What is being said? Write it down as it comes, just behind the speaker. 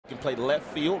Can play left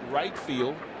field, right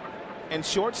field, and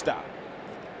shortstop.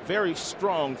 Very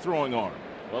strong throwing arm.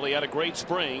 Well, he had a great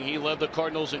spring. He led the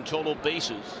Cardinals in total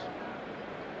bases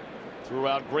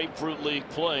throughout Grapefruit League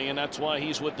play, and that's why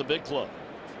he's with the big club.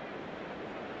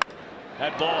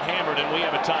 That ball hammered, and we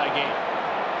have a tie game.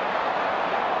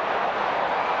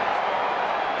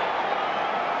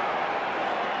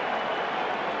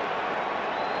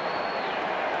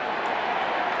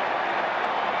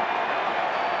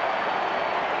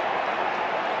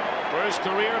 For his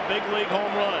career, big league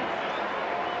home run.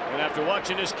 And after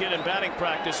watching this kid in batting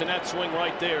practice and that swing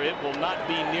right there, it will not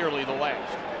be nearly the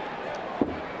last.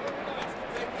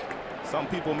 Some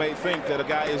people may think that a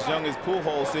guy as young as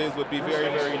Pujols is would be very,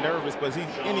 very nervous, but he's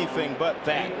anything but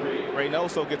that.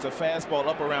 Reynoso gets a fastball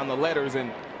up around the letters,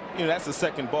 and you know that's the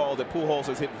second ball that Pujols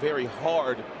has hit very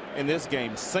hard in this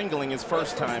game, singling his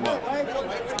first time up.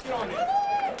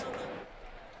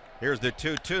 Here's the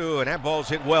 2-2, and that ball's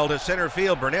hit well to center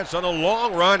field. Burnett's on a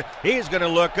long run. He's going to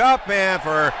look up, and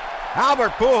for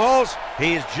Albert Pujols,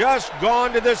 he's just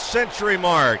gone to the century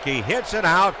mark. He hits it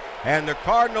out, and the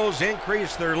Cardinals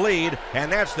increase their lead,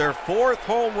 and that's their fourth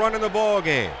home run in the ball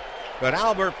game. But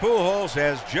Albert Pujols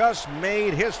has just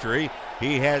made history.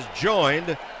 He has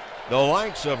joined the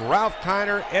likes of Ralph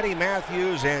Kiner, Eddie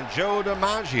Matthews, and Joe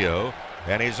DiMaggio.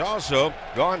 And he's also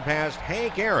gone past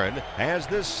Hank Aaron as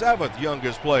the seventh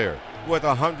youngest player with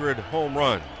 100 home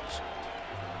runs.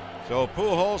 So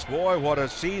Pujols, boy, what a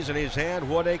season he's had.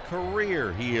 What a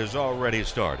career he has already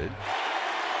started.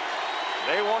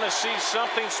 They want to see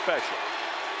something special.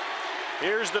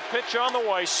 Here's the pitch on the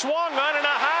way. Swung on and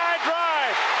a high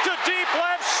drive to deep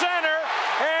left center.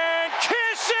 And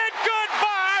kiss it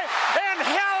goodbye. And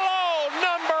hello,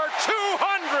 number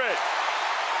 200.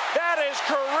 That is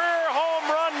career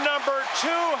home run number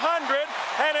 200,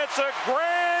 and it's a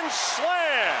grand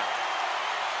slam.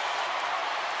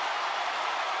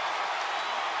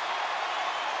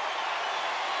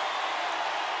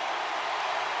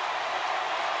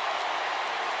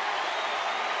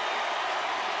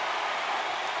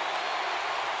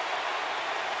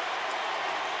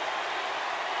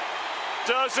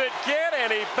 Does it get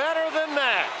any better than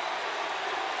that?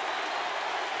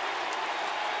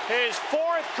 His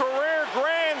fourth career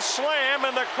grand slam,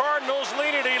 and the Cardinals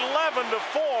lead it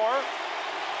 11-4.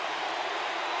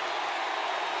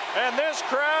 And this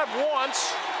crowd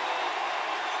wants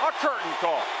a curtain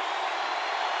call.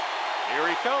 Here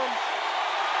he comes.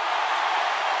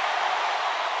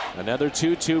 Another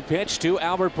 2-2 pitch to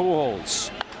Albert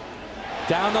Pujols.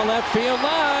 Down the left field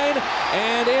line,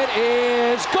 and it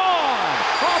is gone!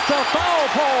 Off the foul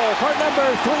pole for number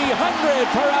 300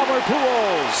 for Albert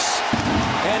Pujols.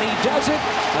 And he does it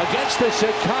against the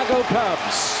Chicago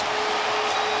Cubs.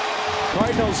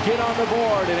 Cardinals get on the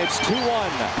board, and it's 2-1.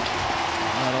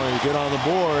 Not only to get on the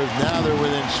board, now they're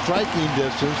within striking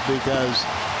distance because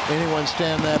anyone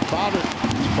standing that bottom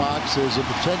box is a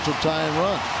potential tying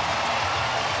run.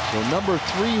 So number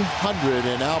 300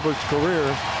 in Albert's career,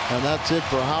 and that's it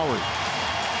for Howard.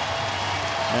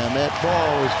 And that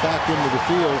ball is back into the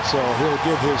field, so he'll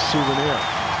get his souvenir.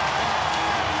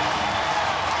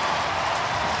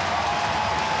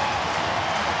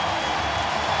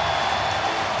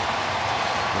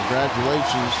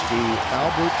 Congratulations to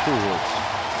Albert Pujols.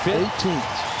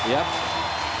 18th. Yep.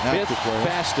 Fifth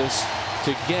fastest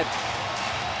to get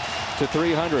to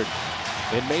 300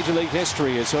 in Major League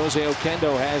history, as Jose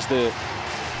Oquendo has the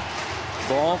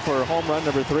ball for home run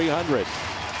number 300.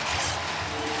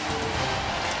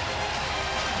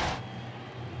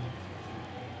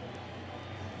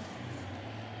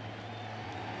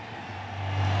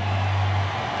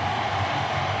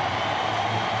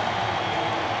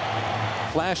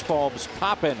 Flashbulbs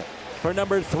popping for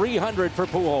number 300 for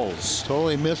Pujols.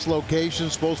 Totally missed location,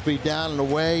 supposed to be down and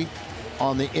away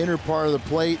on the inner part of the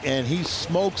plate, and he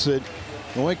smokes it.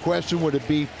 The only question, would it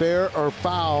be fair or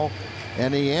foul?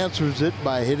 And he answers it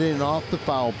by hitting it off the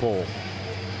foul pole.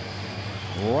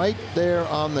 Right there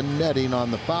on the netting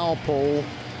on the foul pole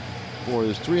for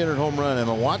his 300 home run.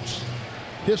 And watch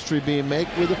history being made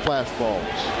with the flashbulbs.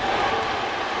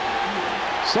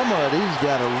 Somebody's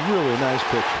got a really nice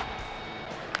picture.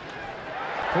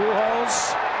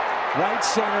 Pujols, right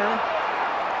center.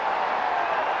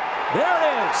 There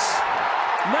it is.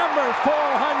 Number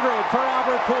 400 for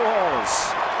Albert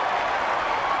Pujols.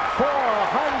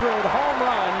 400 home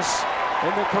runs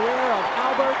in the career of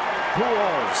Albert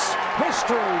Pujols.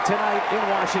 History tonight in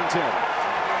Washington.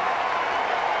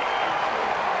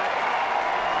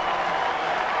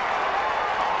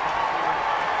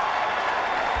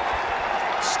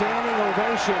 Standing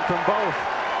ovation from both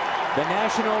the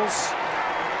Nationals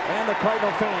and the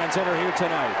Cardinal fans that are here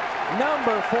tonight.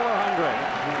 number 400.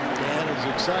 And as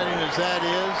exciting as that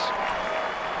is,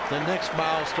 the next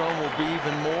milestone will be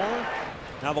even more.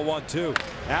 Now the 1-2.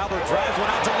 Albert drives one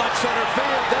out to left center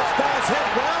field. This ball's hit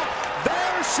well.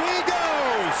 There she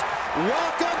goes.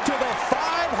 Welcome to the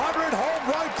 500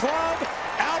 home run club,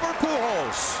 Albert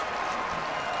Pujols.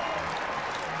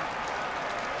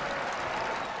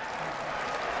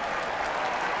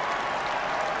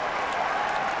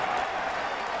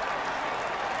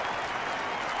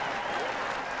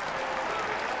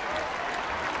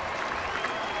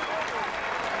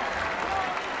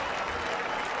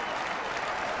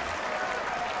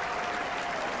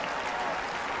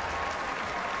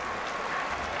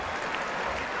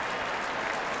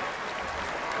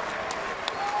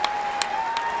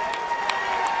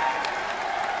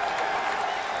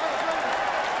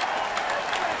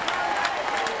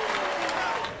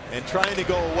 And trying to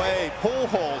go away,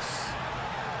 Pujols,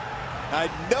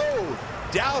 no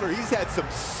doubter, he's had some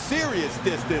serious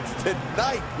distance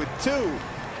tonight with 2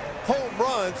 home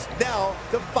runs. Now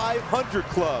the 500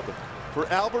 club for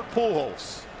Albert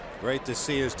Pujols. Great to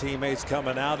see his teammates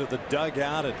coming out of the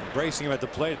dugout and embracing him at the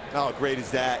plate. How great is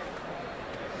that?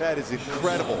 That is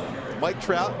incredible. Mike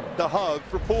Trout, the hug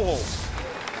for Pujols.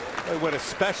 What a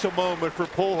special moment for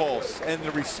Pujols, and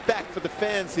the respect for the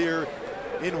fans here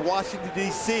in Washington,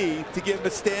 D.C. to give him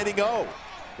a standing O.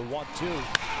 The 1-2.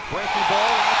 Breaking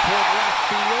ball out toward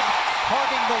left field.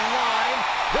 Hugging the line.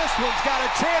 This one's got a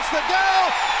chance to go.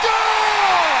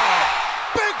 Goal!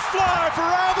 Big fly for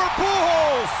Albert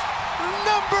Pujols.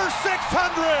 Number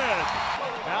 600.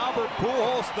 Albert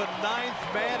Pujols, the 9th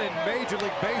man in Major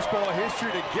League Baseball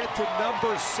history to get to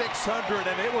number 600,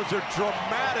 and it was a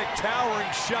dramatic, towering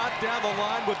shot down the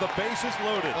line with the bases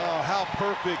loaded. Oh, how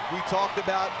perfect. We talked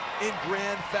about in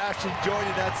grand fashion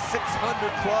joining that 600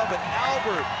 club, and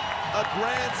Albert, a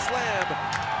grand slam,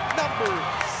 number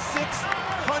 600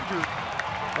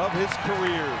 of his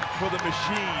career for the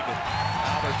machine.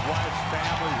 Albert's wife's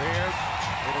family here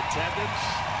in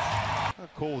attendance. How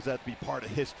cool is that to be part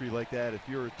of history like that? If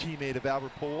you're a teammate of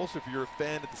Albert Pujols, if you're a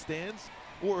fan at the stands,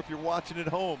 or if you're watching at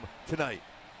home tonight.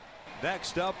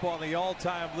 Next up on the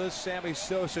all-time list, Sammy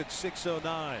Sosa at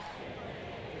 609.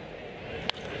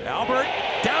 Albert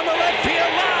down the left field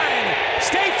line.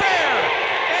 Stay fair.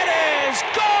 It is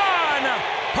gone.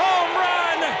 Home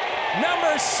run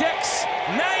number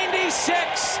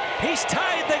 696. He's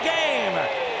tied the game,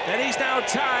 and he's now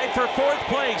tied for 4th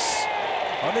place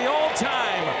on the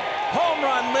all-time home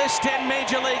run list in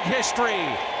Major League history.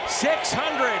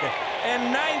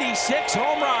 696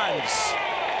 home runs.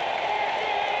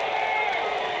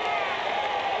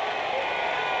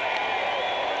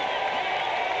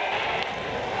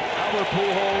 Albert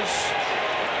Pujols,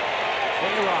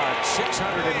 A-Rod,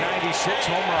 696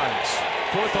 home runs.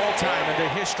 4th all-time in the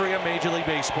history of Major League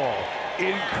Baseball.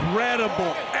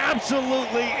 Incredible,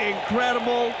 absolutely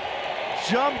incredible.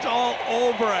 Jumped all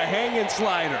over a hanging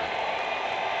slider.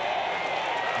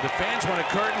 The fans want a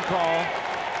curtain call,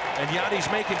 and Yadi's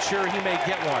making sure he may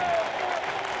get one.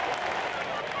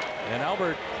 And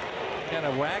Albert kind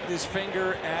of wagged his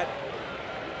finger at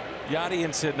Yadi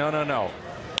and said, no, no, no.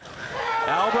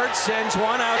 Albert sends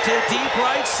one out to deep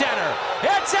right center.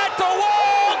 It's at the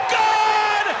wall.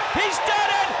 Good! He's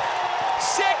done it!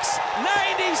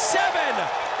 697.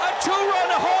 A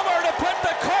 2-run homer to put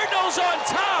the Cardinals on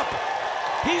top.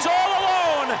 He's all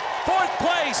alone. 4th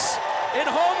place in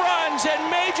home runs in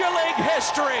Major League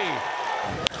history.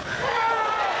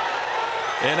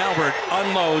 And Albert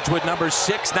unloads with number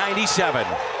 697.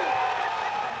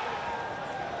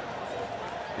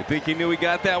 You think he knew he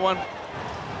got that one?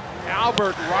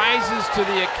 Albert rises to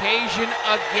the occasion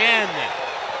again.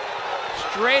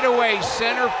 Straightaway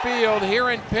center field here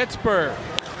in Pittsburgh.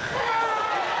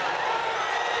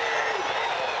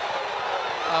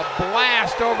 A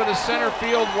blast over the center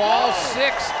field wall,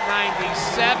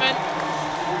 697.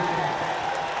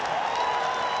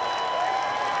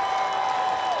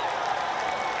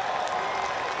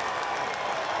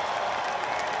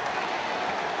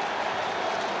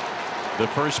 The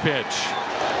first pitch.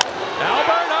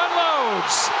 Albert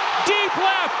unloads. Deep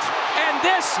left. And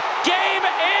this game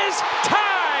is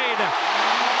tied.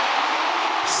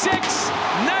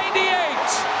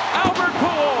 698. Albert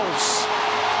Pujols.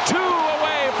 2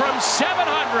 away from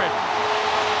 700.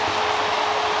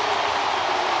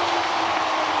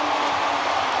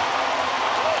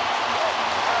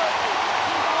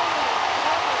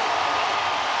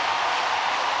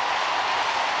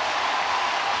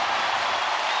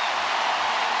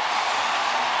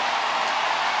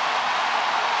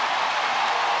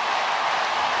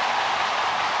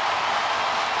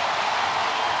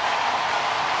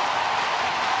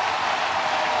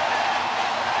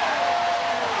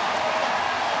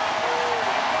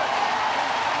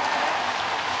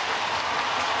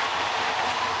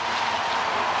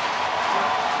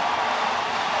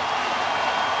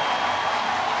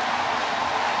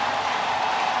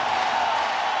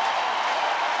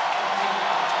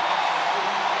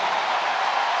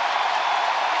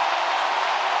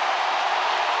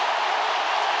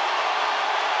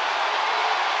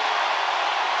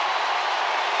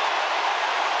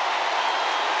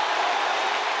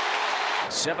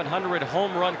 700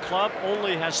 home run club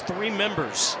only has 3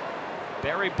 members: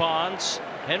 Barry Bonds,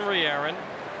 Henry Aaron,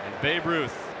 and Babe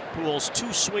Ruth. Pujols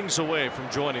 2 swings away from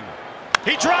joining them.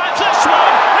 He drives this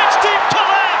one. It's deep to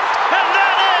left, and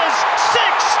that is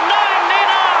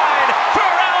 699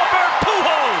 for Albert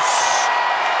Pujols.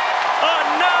 A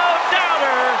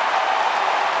no-doubter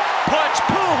puts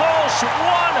Pujols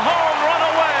 1 home run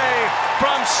away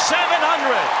from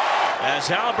 700.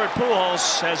 As Albert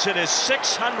Pujols has hit his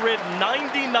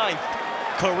 699th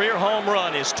career home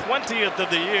run, his 20th of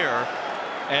the year,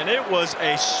 and it was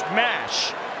a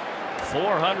smash.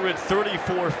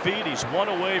 434 feet. He's 1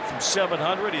 away from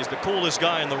 700. He's the coolest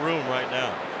guy in the room right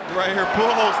now. Right here,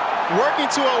 Pujols working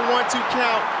to a 1-2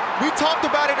 count. We talked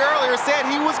about it earlier, said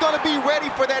he was going to be ready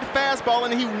for that fastball,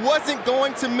 and he wasn't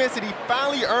going to miss it. He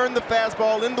finally earned the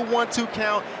fastball in the 1-2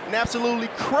 count and absolutely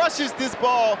crushes this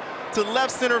ball to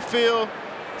left center field.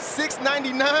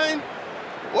 699.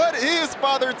 What is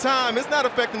Father Time? It's not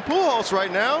affecting Pujols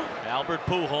right now. Albert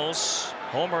Pujols,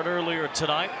 homered earlier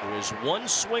tonight, is 1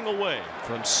 swing away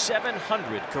from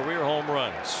 700 career home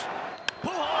runs.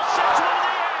 Pujols sends one in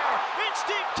the air. It's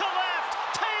deep to left.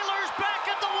 Taylor's back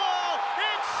at the wall.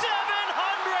 It's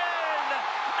 700.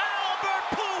 Albert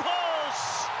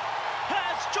Pujols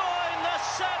has joined the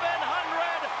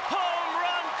 700 home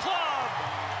run club.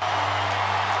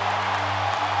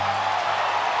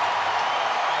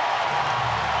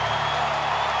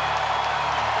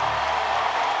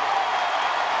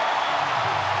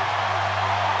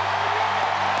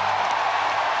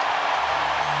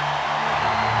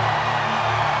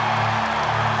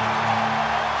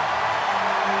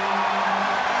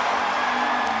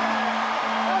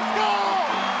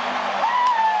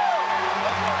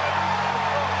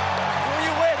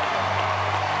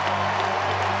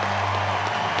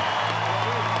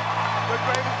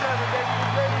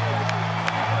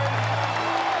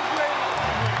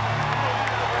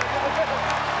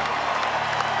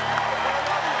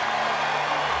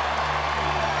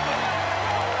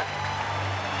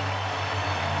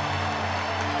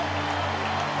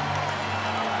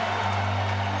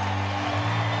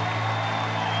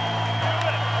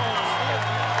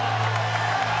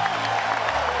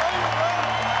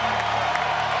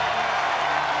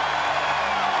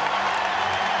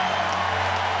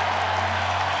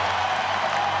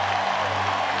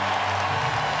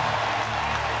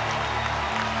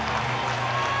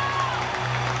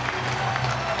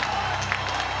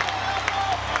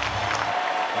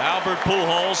 Albert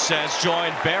Pujols has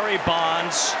joined Barry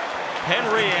Bonds,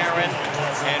 Henry Aaron,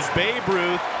 and Babe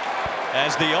Ruth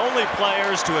as the only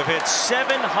players to have hit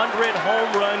 700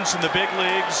 home runs in the big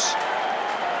leagues.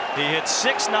 He hit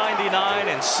 699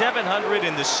 and 700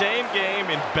 in the same game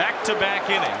in back-to-back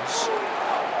innings.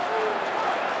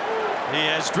 He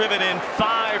has driven in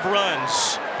 5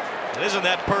 runs. Isn't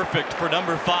that perfect for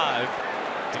number 5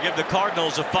 to give the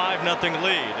Cardinals a 5-0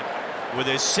 lead with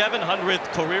his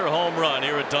 700th career home run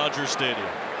here at Dodger Stadium?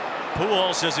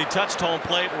 Pujols, as he touched home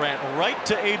plate, ran right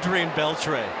to Adrian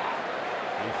Beltre.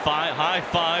 He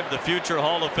high-fived the future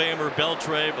Hall of Famer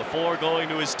Beltre before going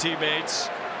to his teammates,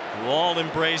 who all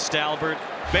embraced Albert.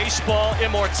 Baseball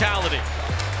immortality.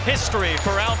 History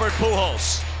for Albert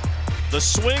Pujols. The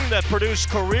swing that produced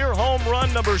career home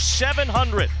run number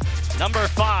 700. Number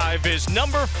 5 is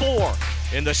number 4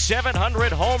 in the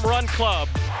 700 home run club.